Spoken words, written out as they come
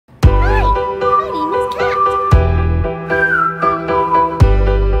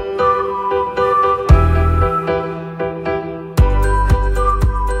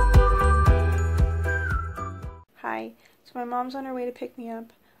mom's on her way to pick me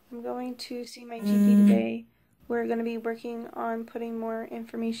up. I'm going to see my GP today. We're going to be working on putting more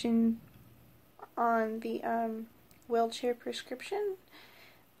information on the wheelchair prescription.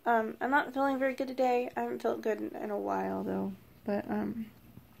 I'm not feeling very good today. I haven't felt good in a while though, but I'm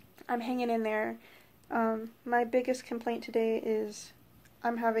hanging in there. My biggest complaint today is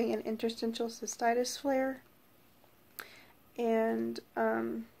I'm having an interstitial cystitis flare, and I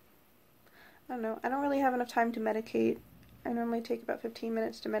don't know, I don't really have enough time to medicate. I normally take about 15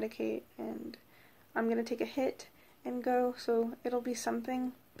 minutes to medicate, and I'm gonna take a hit and go, so it'll be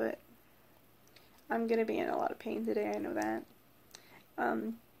something, but I'm gonna be in a lot of pain today, I know that.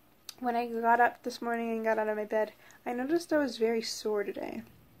 When I got up this morning and got out of my bed, I noticed I was very sore today.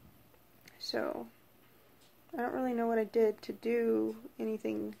 So, I don't really know what I did to do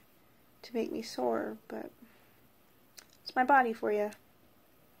anything to make me sore, but it's my body for you.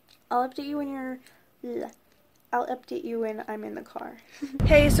 I'll update you when I'm in the car.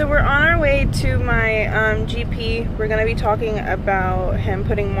 Hey, so we're on our way to my GP. We're gonna be talking about him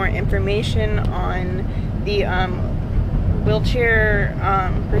putting more information on the wheelchair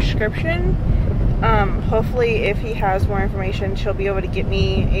prescription. Hopefully if he has more information, she'll be able to get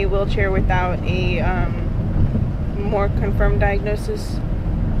me a wheelchair without a more confirmed diagnosis.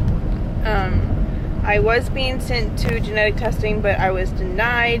 I was being sent to genetic testing, but I was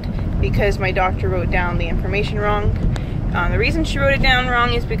denied because my doctor wrote down the information wrong. The reason she wrote it down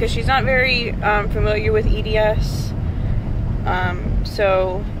wrong is because she's not very familiar with EDS.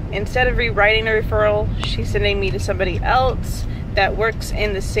 So instead of rewriting the referral, she's sending me to somebody else that works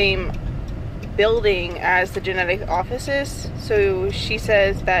in the same building as the genetic offices. So she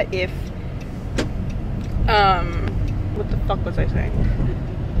says that if what the fuck was I saying?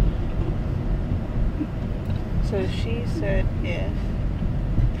 So she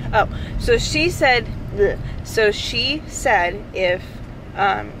said if if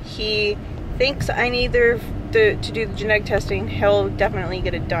he thinks I need to do the genetic testing, he'll definitely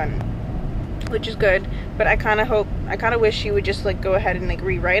get it done, which is good. But I kind of wish she would just like go ahead and like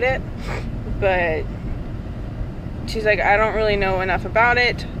rewrite it. But she's like, I don't really know enough about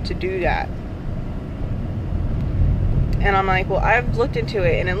it to do that. And I'm like, well, I've looked into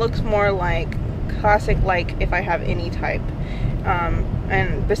it and it looks more like classic, like if I have any type.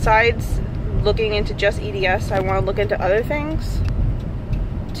 And besides looking into just EDS, I want to look into other things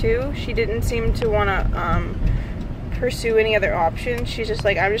too. She didn't seem to want to pursue any other options. She's just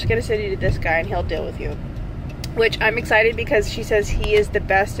like, I'm just gonna send you to this guy and he'll deal with you, which I'm excited because she says he is the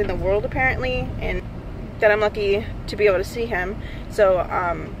best in the world apparently, and that I'm lucky to be able to see him. So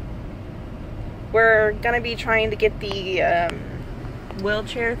we're gonna be trying to get the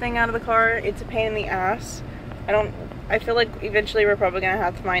wheelchair thing out of the car. It's a pain in the ass. I feel like eventually we're probably gonna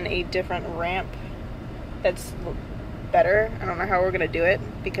have to find a different ramp that's better. I don't know how we're gonna do it,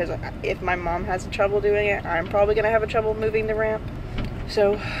 because if my mom has trouble doing it, I'm probably gonna have trouble moving the ramp.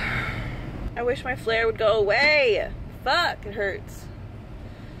 So I wish my flare would go away. Fuck, it hurts.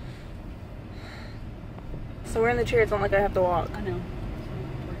 So we're in the chair, it's not like I have to walk. I know.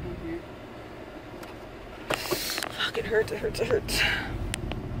 Fuck, it hurts, it hurts, it hurts.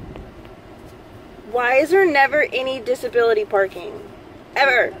 Why is there never any disability parking?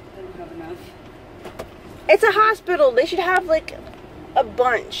 Ever. They don't have enough. It's a hospital. They should have like a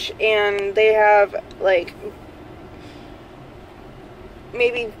bunch, and they have like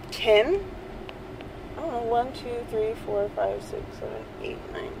maybe 10. I don't know, 1, 2, 3, 4, 5, 6, 7, 8,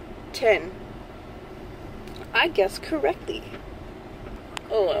 9, 10. I guess correctly.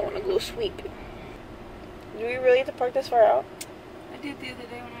 Oh, I want to go sweep. Do we really have to park this far out? I did the other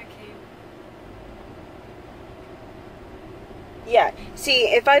day when I came. Yeah, see,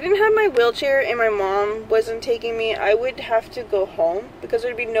 if I didn't have my wheelchair and my mom wasn't taking me, I would have to go home, because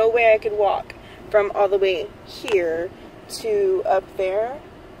there'd be no way I could walk from all the way here to up there.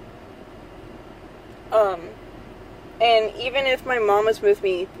 And even if my mom was with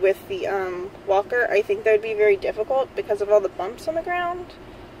me with the walker, I think that would be very difficult because of all the bumps on the ground.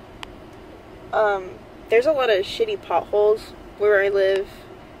 There's a lot of shitty potholes where I live.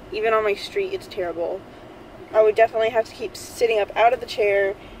 Even on my street, it's terrible. I would definitely have to keep sitting up out of the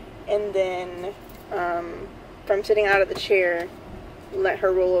chair, and then from sitting out of the chair, let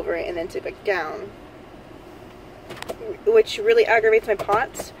her roll over it and then sit back down, which really aggravates my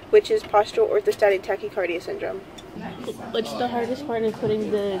POTS, which is postural orthostatic tachycardia syndrome. What's the hardest part of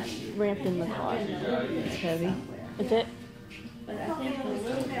putting the ramp in the car? It's heavy. Is it?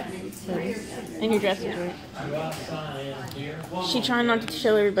 It's heavy. And your dress is right. She trying not to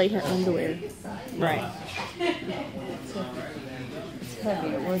show everybody her underwear. Right. It's heavy.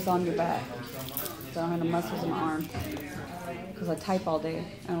 It wears on your back. So I don't have the muscles in my arm. because I type all day.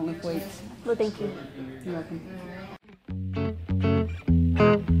 I don't lift weights. Well, thank you. You're welcome.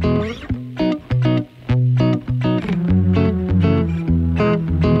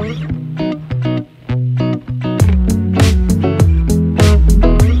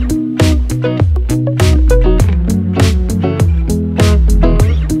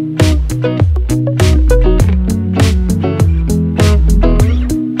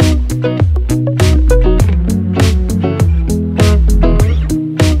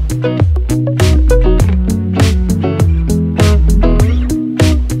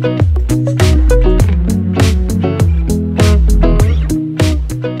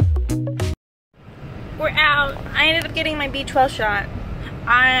 B12 shot.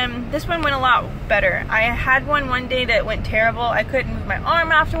 This one went a lot better. I had one day that went terrible. I couldn't move my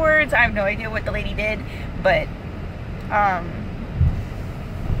arm afterwards. I have no idea what the lady did, but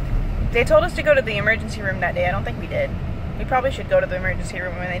they told us to go to the emergency room that day. I don't think we did. We probably should go to the emergency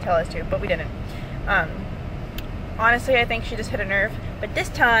room when they tell us to, but we didn't. Honestly, I think she just hit a nerve, but this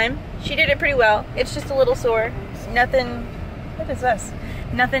time she did it pretty well. It's just a little sore. Nothing. What is this?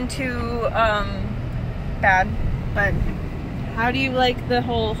 Nothing too bad, but how do you like the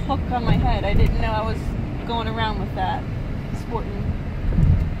whole hook on my head? I didn't know I was going around with that. Sporting.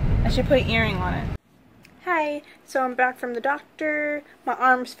 I should put an earring on it. Hi, so I'm back from the doctor. My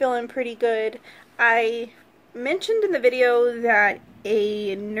arm's feeling pretty good. I mentioned in the video that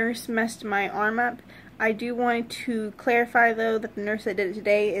a nurse messed my arm up. I do want to clarify though that the nurse that did it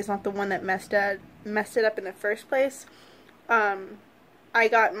today is not the one that messed it up in the first place. I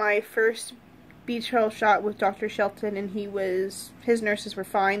got my first B12 shot with Dr. Shelton, and his nurses were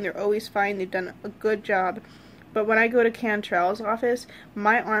fine. They're always fine. They've done a good job. But when I go to Cantrell's office,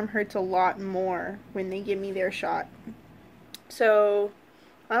 my arm hurts a lot more when they give me their shot. So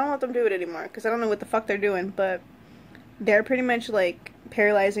I don't let them do it anymore because I don't know what the fuck they're doing, but they're pretty much like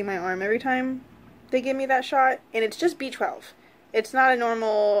paralyzing my arm every time they give me that shot, and it's just B12. It's not a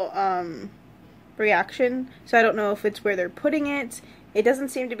normal reaction, so I don't know if it's where they're putting it. It doesn't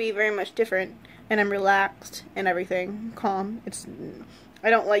seem to be very much different, and I'm relaxed and everything, calm. I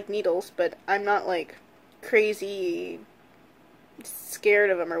don't like needles, but I'm not like crazy scared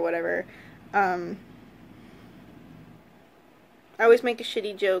of them or whatever. I always make a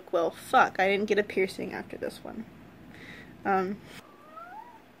shitty joke, well, fuck, I didn't get a piercing after this one. Hi,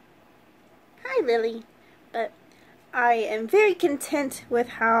 Lily. But I am very content with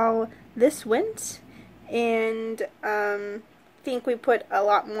how this went, and think we put a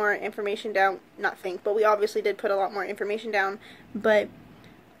lot more information down. Not think, but we obviously did put a lot more information down. But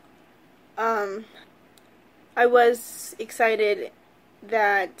I was excited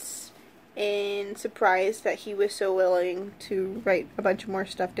and surprised that he was so willing to write a bunch of more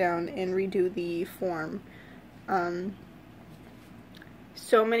stuff down and redo the form.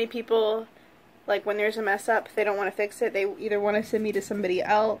 So many people, like, when there's a mess up, they don't want to fix it. They either want to send me to somebody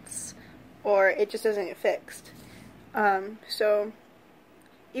else, or it just doesn't get fixed. So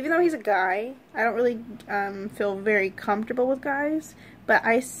even though he's a guy, I don't really feel very comfortable with guys, but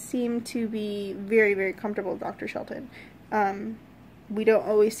I seem to be very, very comfortable with Dr. Shelton. We don't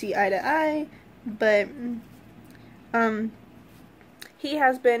always see eye to eye, but he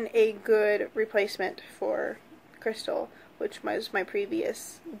has been a good replacement for Crystal, which was my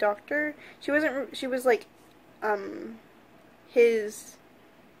previous doctor. She was like his,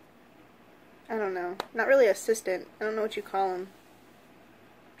 I don't know, not really assistant, I don't know what you call him.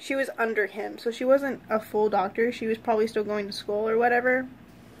 She was under him, so she wasn't a full doctor. She was probably still going to school or whatever.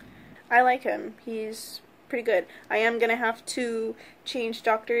 I like him. He's pretty good. I am going to have to change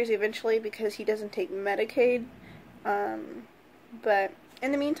doctors eventually because he doesn't take Medicaid. But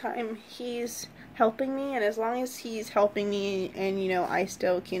in the meantime, he's helping me, and as long as he's helping me and, you know, I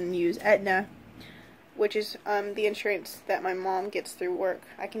still can use Aetna, which is the insurance that my mom gets through work.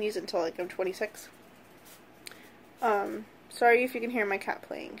 I can use it until like I'm 26. Sorry if you can hear my cat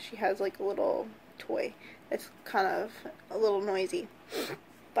playing. She has like a little toy. It's kind of a little noisy.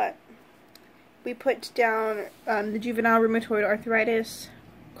 But we put down the juvenile rheumatoid arthritis,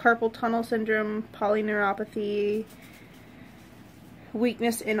 carpal tunnel syndrome, polyneuropathy,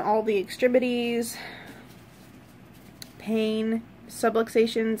 weakness in all the extremities, pain,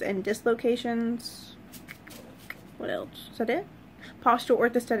 subluxations and dislocations. What else? Is that it? Postural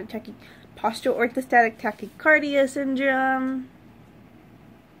orthostatic tachycardia syndrome.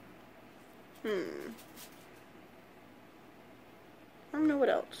 I don't know what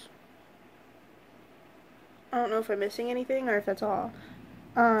else. I don't know if I'm missing anything or if that's all.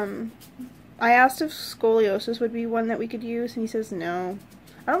 I asked if scoliosis would be one that we could use, and he says no.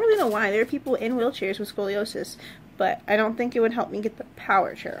 I don't really know why. There are people in wheelchairs with scoliosis, but I don't think it would help me get the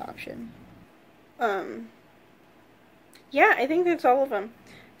power chair option. Yeah, I think that's all of them.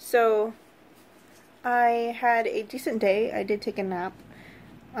 So, I had a decent day. I did take a nap,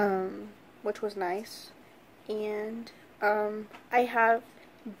 which was nice. And, I have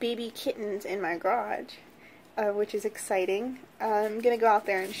baby kittens in my garage, which is exciting. I'm gonna go out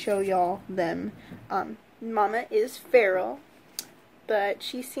there and show y'all them. Mama is feral, but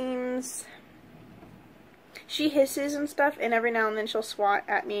she hisses and stuff, and every now and then she'll swat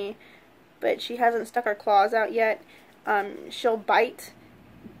at me, but she hasn't stuck her claws out yet. She'll bite,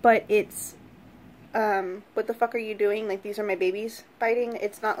 but it's, what the fuck are you doing? Like, these are my babies biting.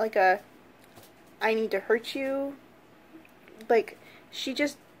 It's not like a, I need to hurt you. Like, she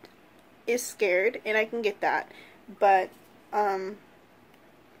just is scared, and I can get that. But,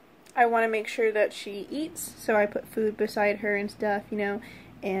 I want to make sure that she eats, so I put food beside her and stuff, you know,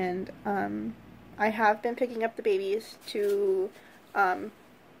 and, I have been picking up the babies to,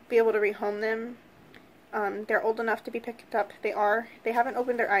 be able to rehome them. They're old enough to be picked up. They haven't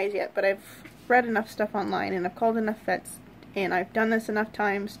opened their eyes yet, but I've read enough stuff online, and I've called enough vets, and I've done this enough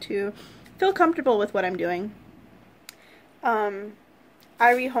times to feel comfortable with what I'm doing. I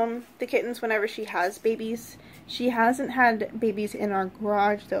rehome the kittens whenever she has babies. She hasn't had babies in our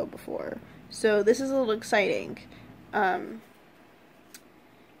garage, though, before, so this is a little exciting, and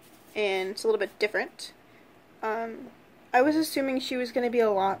it's a little bit different. I was assuming she was going to be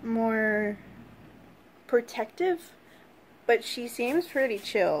a lot more protective, but she seems pretty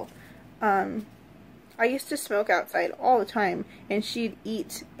chill. I used to smoke outside all the time, and she'd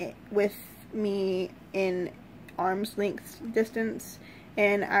eat with me in arm's length distance,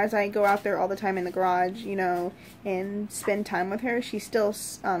 and as I go out there all the time in the garage, you know, and spend time with her, she's still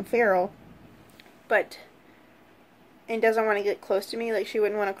feral, and doesn't want to get close to me. Like, she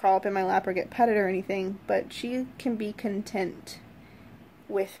wouldn't want to crawl up in my lap or get petted or anything, but she can be content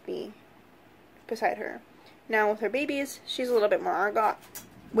with me beside her. Now, with her babies, she's a little bit more on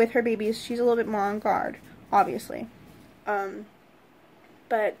guard. Obviously.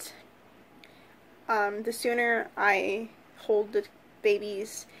 But the sooner I hold the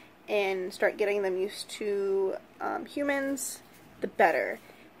babies and start getting them used to humans, the better.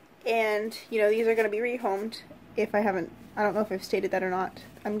 And, you know, these are going to be rehomed. I don't know if I've stated that or not.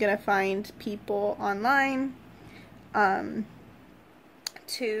 I'm going to find people online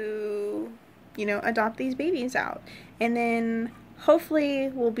to, you know, adopt these babies out. And then hopefully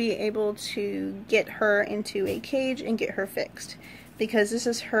we'll be able to get her into a cage and get her fixed. Because this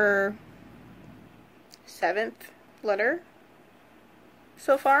is her 7th litter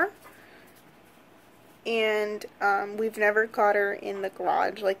so far. And we've never caught her in the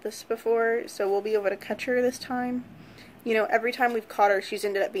garage like this before, so we'll be able to catch her this time. You know, every time we've caught her, she's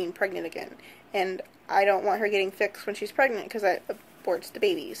ended up being pregnant again. And I don't want her getting fixed when she's pregnant because that aborts the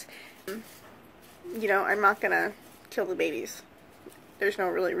babies. You know, I'm not going to kill the babies. There's no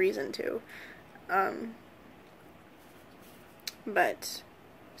really reason to. But,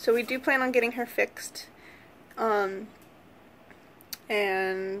 so we do plan on getting her fixed. And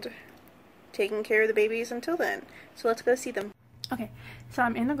taking care of the babies until then. So let's go see them. Okay, so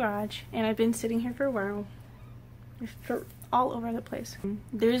I'm in the garage, and I've been sitting here for a while. For all over the place.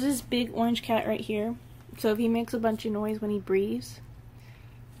 There's this big orange cat right here. So if he makes a bunch of noise when he breathes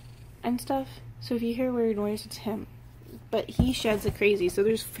and stuff, so if you hear weird noise, it's him. But he sheds like crazy, so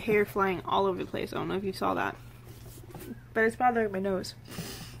there's hair flying all over the place. I don't know if you saw that. But it's bothering my nose.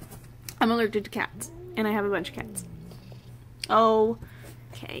 I'm allergic to cats, and I have a bunch of cats.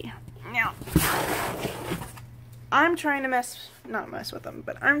 Okay. Now, I'm trying to not mess with him,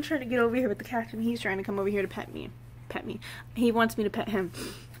 but I'm trying to get over here with the cat, and he's trying to come over here to pet me. He wants me to pet him.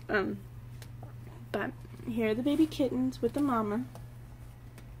 But here are the baby kittens with the mama.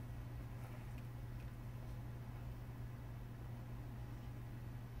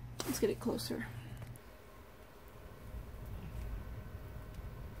 Let's get it closer.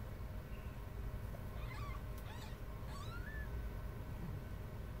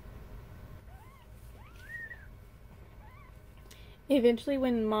 Eventually,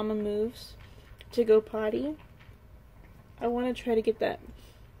 when mama moves to go potty, I want to try to get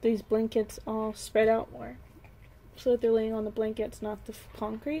these blankets all spread out more, so that they're laying on the blankets, not the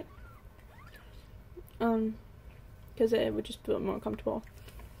concrete. Because it would just feel more comfortable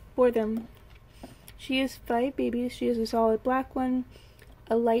for them. She has 5 babies. She has a solid black one,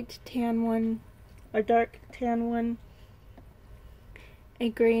 a light tan one, a dark tan one, a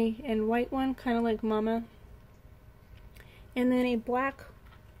gray and white one, kind of like mama. And then a black,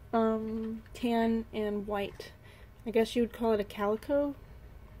 tan, and white. I guess you would call it a calico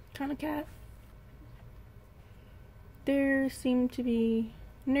kind of cat. They seem to be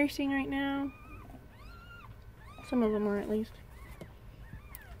nursing right now. Some of them are, at least.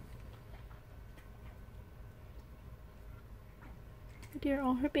 Dear,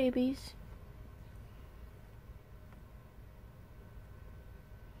 all her babies.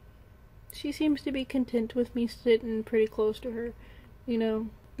 She seems to be content with me sitting pretty close to her, you know,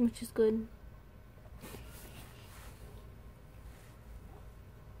 which is good.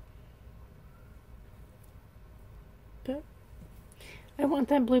 But I want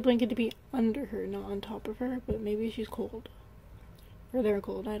that blue blanket to be under her, not on top of her, but maybe she's cold. Or they're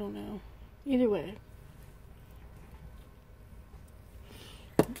cold, I don't know. Either way.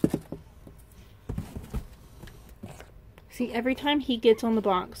 See, every time he gets on the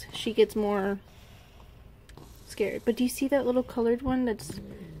box, she gets more scared. But do you see that little colored one that's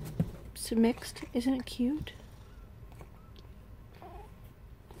mixed? Isn't it cute?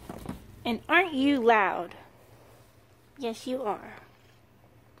 And aren't you loud? Yes, you are.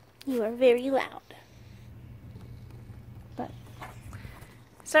 You are very loud. But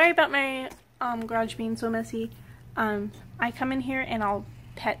sorry about my garage being so messy. I come in here and I'll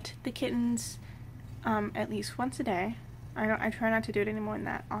pet the kittens at least once a day. I try not to do it any more than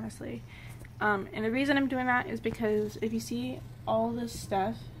that, honestly. And the reason I'm doing that is because if you see all this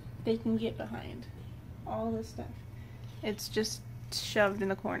stuff, they can get behind. All this stuff. It's just shoved in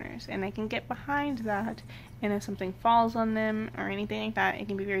the corners, and they can get behind that, and if something falls on them or anything like that, it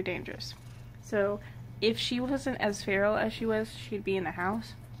can be very dangerous. So if she wasn't as feral as she was, she'd be in the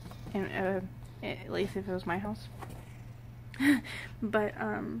house, and at least if it was my house. But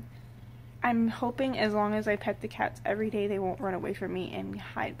I'm hoping as long as I pet the cats every day, they won't run away from me and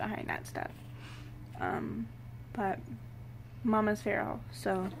hide behind that stuff. But Mama's feral,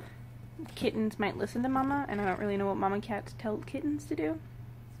 so kittens might listen to Mama, and I don't really know what Mama cats tell kittens to do.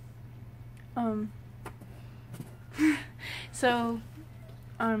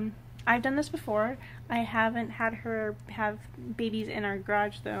 I've done this before. I haven't had her have babies in our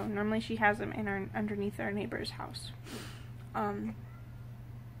garage though. Normally she has them in underneath our neighbor's house.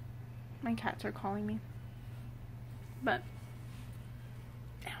 My cats are calling me. But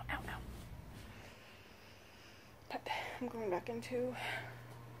ow, ow, ow. But I'm going back into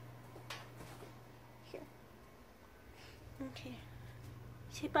here. Okay.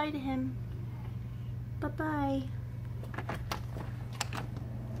 Say bye to him. Bye-bye.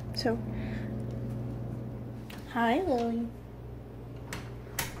 So, hi, Lily.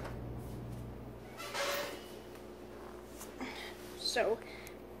 So,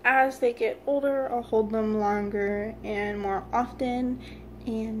 as they get older, I'll hold them longer and more often,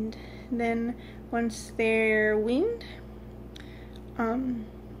 and then once they're weaned, I'm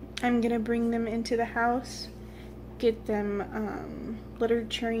gonna bring them into the house, get them litter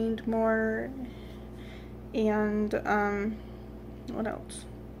trained more, and what else?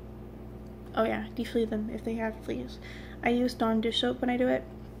 Oh yeah, deflea them if they have fleas. I use Dawn dish soap when I do it,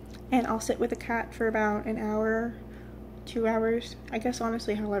 and I'll sit with a cat for about an hour, 2 hours, I guess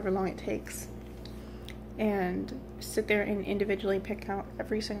honestly however long it takes, and sit there and individually pick out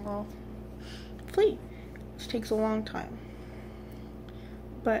every single flea, which takes a long time.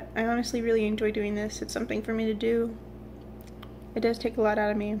 But I honestly really enjoy doing this. It's something for me to do. It does take a lot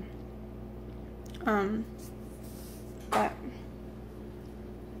out of me. But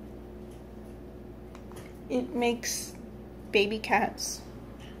it makes baby cats'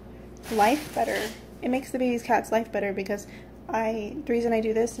 life better. It makes the baby's cat's life better because the reason I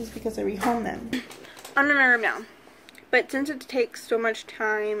do this is because I rehome them. I'm in my room now, but since it takes so much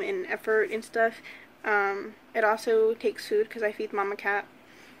time and effort and stuff, it also takes food because I feed mama cat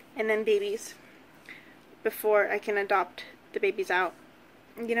and then babies before I can adopt the babies out,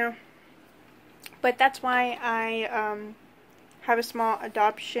 you know. But that's why I have a small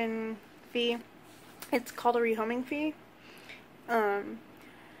adoption fee. It's called a rehoming fee.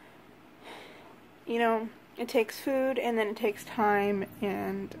 You know, it takes food and then it takes time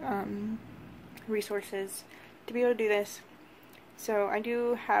and resources to be able to do this. So I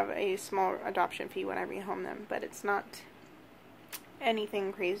do have a small adoption fee when I rehome them, but it's not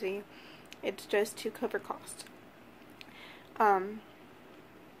anything crazy. It's just to cover costs.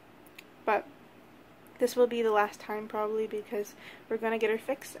 But this will be the last time probably because we're going to get her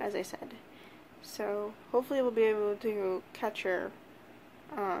fixed, as I said. So hopefully we'll be able to catch her.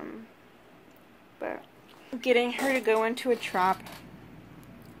 But getting her to go into a trap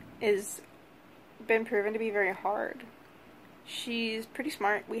is been proven to be very hard. She's pretty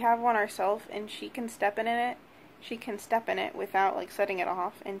smart. We have one ourselves and she can step in it. She can step in it without like setting it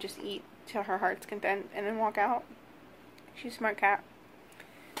off and just eat till her heart's content and then walk out. She's a smart cat.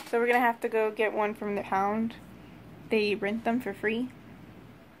 So we're gonna have to go get one from the pound they rent them for free.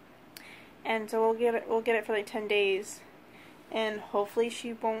 And so we'll get it for like 10 days. And hopefully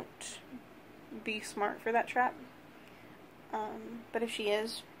she won't be smart for that trap. But if she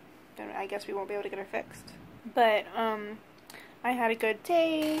is, then I guess we won't be able to get her fixed. But I had a good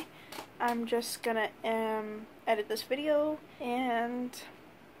day. I'm just gonna edit this video, and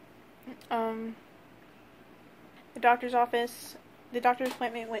the doctor's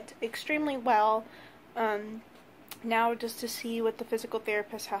appointment went extremely well. Now just to see what the physical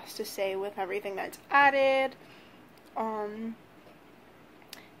therapist has to say with everything that's added.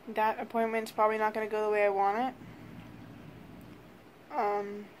 That appointment's probably not going to go the way I want it.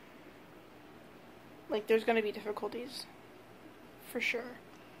 Like, there's going to be difficulties. For sure.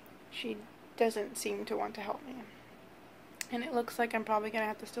 She doesn't seem to want to help me. And it looks like I'm probably going to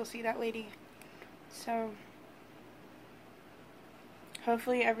have to still see that lady. So,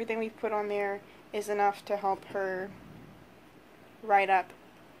 hopefully everything we've put on there is enough to help her write up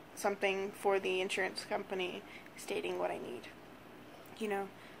something for the insurance company stating what I need. You know,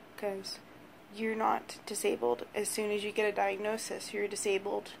 because you're not disabled as soon as you get a diagnosis. You're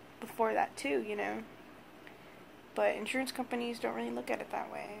disabled before that too, you know. But insurance companies don't really look at it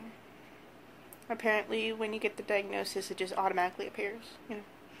that way. Apparently, when you get the diagnosis, it just automatically appears, you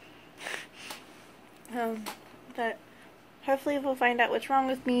know. But hopefully we'll find out what's wrong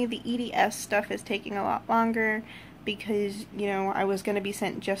with me. The EDS stuff is taking a lot longer because, you know, I was going to be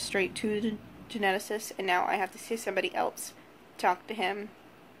sent just straight to the geneticist, and now I have to see somebody else, talk to him,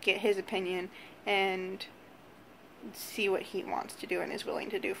 get his opinion, and see what he wants to do and is willing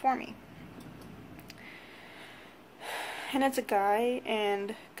to do for me. And it's a guy,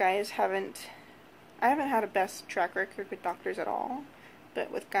 and guys I haven't had a best track record with doctors at all,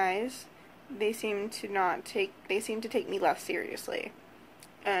 but with guys, they seem to take me less seriously.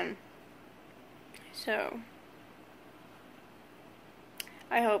 So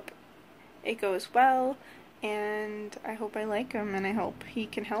I hope it goes well, and I hope I like him, and I hope he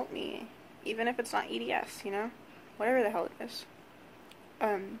can help me, even if it's not EDS, you know, whatever the hell it is.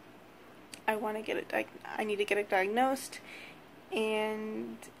 I need to get it diagnosed,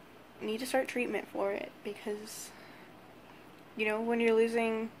 and need to start treatment for it, because, you know, when you're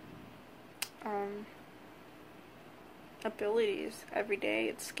losing abilities every day,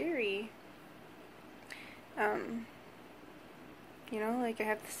 it's scary. You know, like, I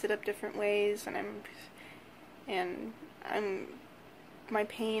have to sit up different ways, and my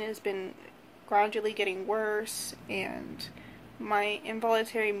pain has been gradually getting worse, and my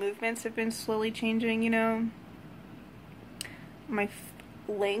involuntary movements have been slowly changing, you know. My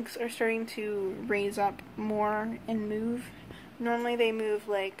legs are starting to raise up more and move. Normally they move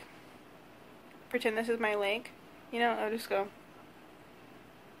like, pretend this is my leg, you know, I'll just go.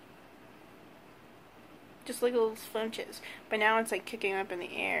 Just like little flinches. But now it's like kicking up in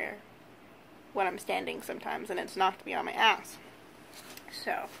the air when I'm standing sometimes, and it's knocked me on my ass.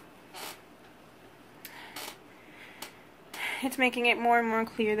 So it's making it more and more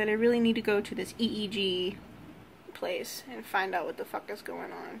clear that I really need to go to this EEG place and find out what the fuck is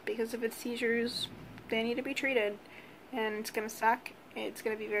going on. Because if it's seizures, they need to be treated. And it's gonna suck. It's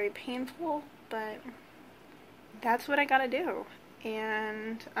gonna be very painful, but that's what I gotta do.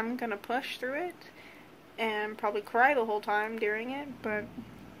 And I'm gonna push through it and probably cry the whole time during it, but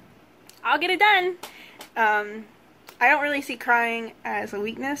I'll get it done. I don't really see crying as a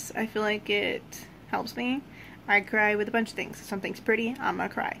weakness. I feel like it helps me. I cry with a bunch of things. If something's pretty, I'm gonna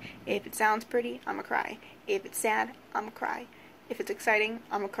cry. If it sounds pretty, I'm gonna cry. If it's sad, I'm gonna cry. If it's exciting,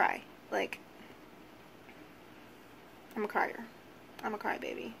 I'm gonna cry. Like, I'm a crier. I'm a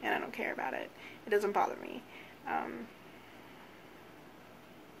crybaby, and I don't care about it. It doesn't bother me.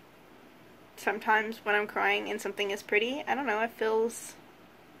 Sometimes when I'm crying and something is pretty, I don't know,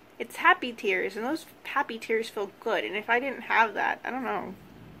 it's happy tears, and those happy tears feel good, and if I didn't have that, I don't know.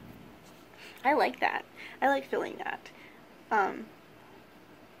 I like that. I like feeling that.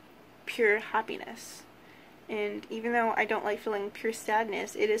 Pure happiness. And even though I don't like feeling pure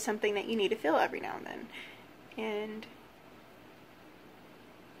sadness, it is something that you need to feel every now and then. And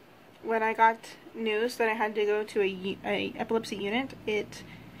when I got news that I had to go to a epilepsy unit, it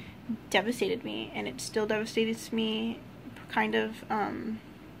devastated me, and it still devastates me, kind of.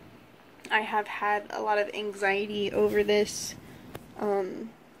 I have had a lot of anxiety over this, to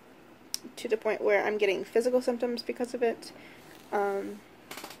the point where I'm getting physical symptoms because of it,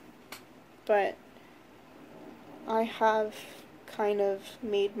 but I have kind of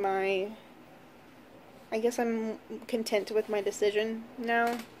made I guess I'm content with my decision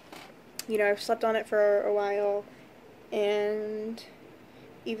now. You know, I've slept on it for a while, and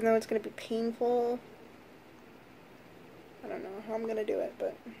even though it's going to be painful, I don't know how I'm gonna do it,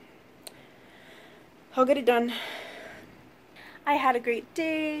 but I'll get it done. I had a great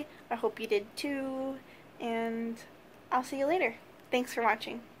day. I hope you did too. And I'll see you later. Thanks for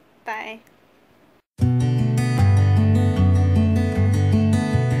watching. Bye.